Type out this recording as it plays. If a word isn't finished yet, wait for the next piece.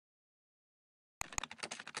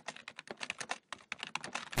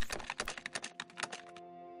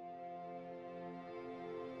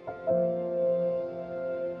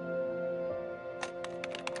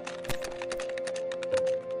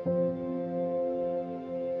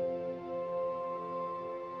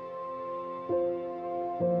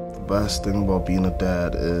Best thing about being a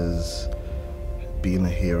dad is being a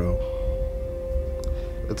hero.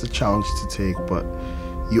 It's a challenge to take, but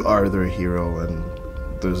you are their hero, and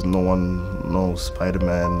there's no one, no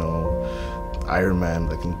Spider-Man, no Iron Man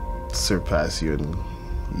that can surpass you, and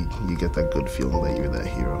you get that good feeling that you're that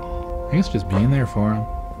hero. I guess just being there for him.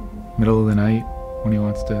 Middle of the night when he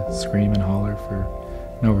wants to scream and holler for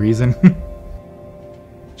no reason.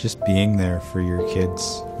 Just being there for your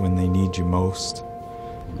kids when they need you most.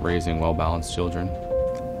 Raising well-balanced children.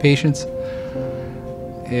 Patience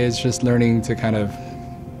is just learning to kind of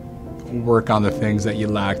work on the things that you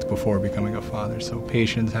lacked before becoming a father. So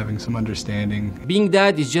patience, having some understanding. Being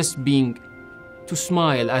dad is just being to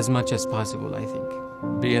smile as much as possible, I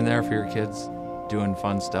think. Being there for your kids, doing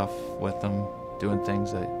fun stuff with them, doing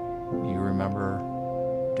things that you remember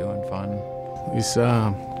doing fun. It's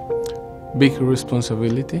a big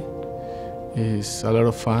responsibility. It's a lot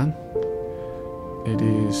of fun. It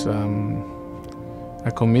is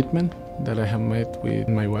a commitment that I have made with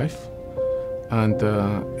my wife, and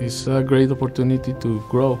it's a great opportunity to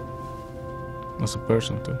grow as a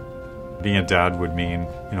person too. Being a dad would mean,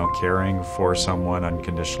 caring for someone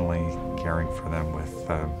unconditionally, caring for them with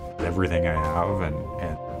everything I have, and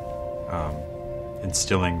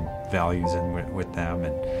instilling values with them,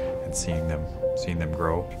 and seeing them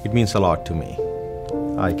grow. It means a lot to me.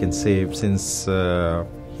 I can say since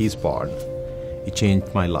he's born, it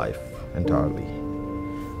changed my life entirely.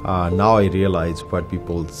 Now I realize what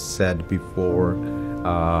people said before,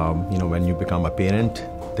 when you become a parent,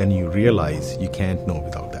 then you realize you can't know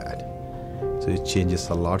without that. So it changes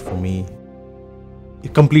a lot for me.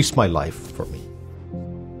 It completes my life for me.